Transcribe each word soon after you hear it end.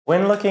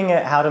When looking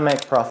at how to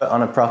make profit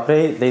on a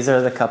property, these are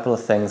the couple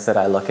of things that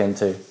I look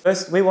into.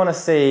 First, we want to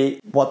see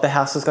what the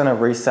house is going to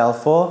resell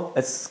for.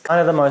 It's kind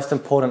of the most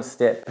important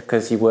step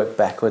because you work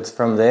backwards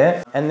from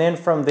there. And then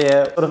from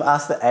there, sort of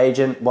ask the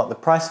agent what the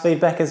price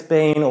feedback has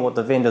been or what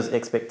the vendor's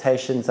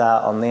expectations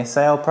are on their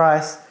sale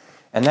price.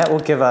 And that will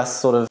give us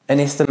sort of an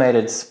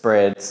estimated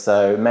spread.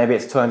 So maybe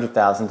it's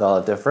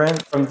 $200,000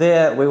 difference. From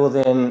there, we will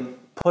then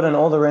put in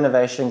all the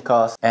renovation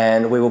costs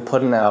and we will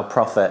put in our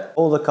profit.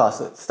 All the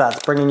costs, it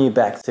starts bringing you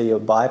back to your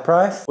buy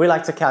price. We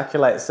like to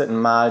calculate certain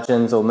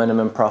margins or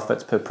minimum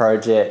profits per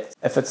project.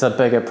 If it's a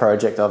bigger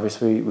project,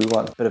 obviously we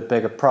want a bit of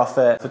bigger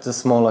profit. If it's a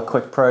smaller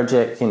quick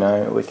project, you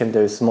know, we can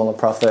do smaller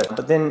profit.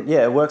 But then,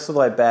 yeah, it works all the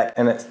way back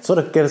and it sort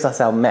of gives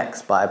us our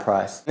max buy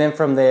price. And then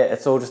from there,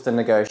 it's all just a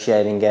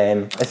negotiating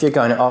game. If you're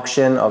going to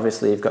auction,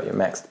 obviously you've got your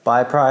max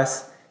buy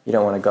price. You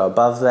don't want to go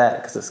above that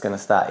because it's going to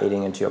start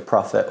eating into your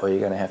profit, or you're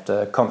going to have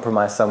to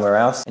compromise somewhere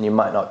else and you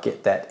might not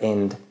get that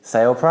end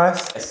sale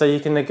price. So you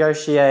can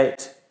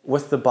negotiate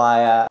with the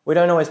buyer. We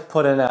don't always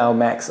put in our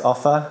max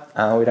offer.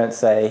 We don't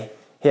say,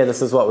 here,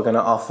 this is what we're going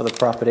to offer the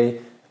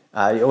property.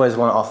 You always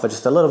want to offer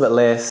just a little bit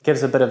less.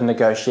 Gives a bit of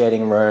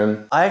negotiating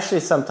room. I actually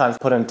sometimes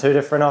put in two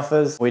different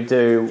offers. We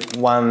do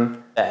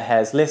one that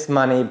has less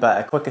money but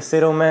a quicker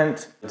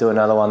settlement. We do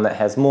another one that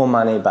has more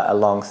money but a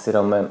long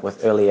settlement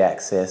with early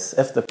access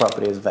if the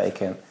property is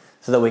vacant,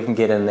 so that we can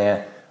get in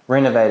there,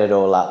 renovate it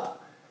all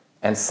up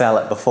and sell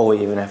it before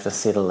we even have to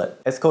settle it.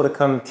 It's called a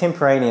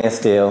contemporaneous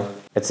deal.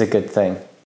 It's a good thing.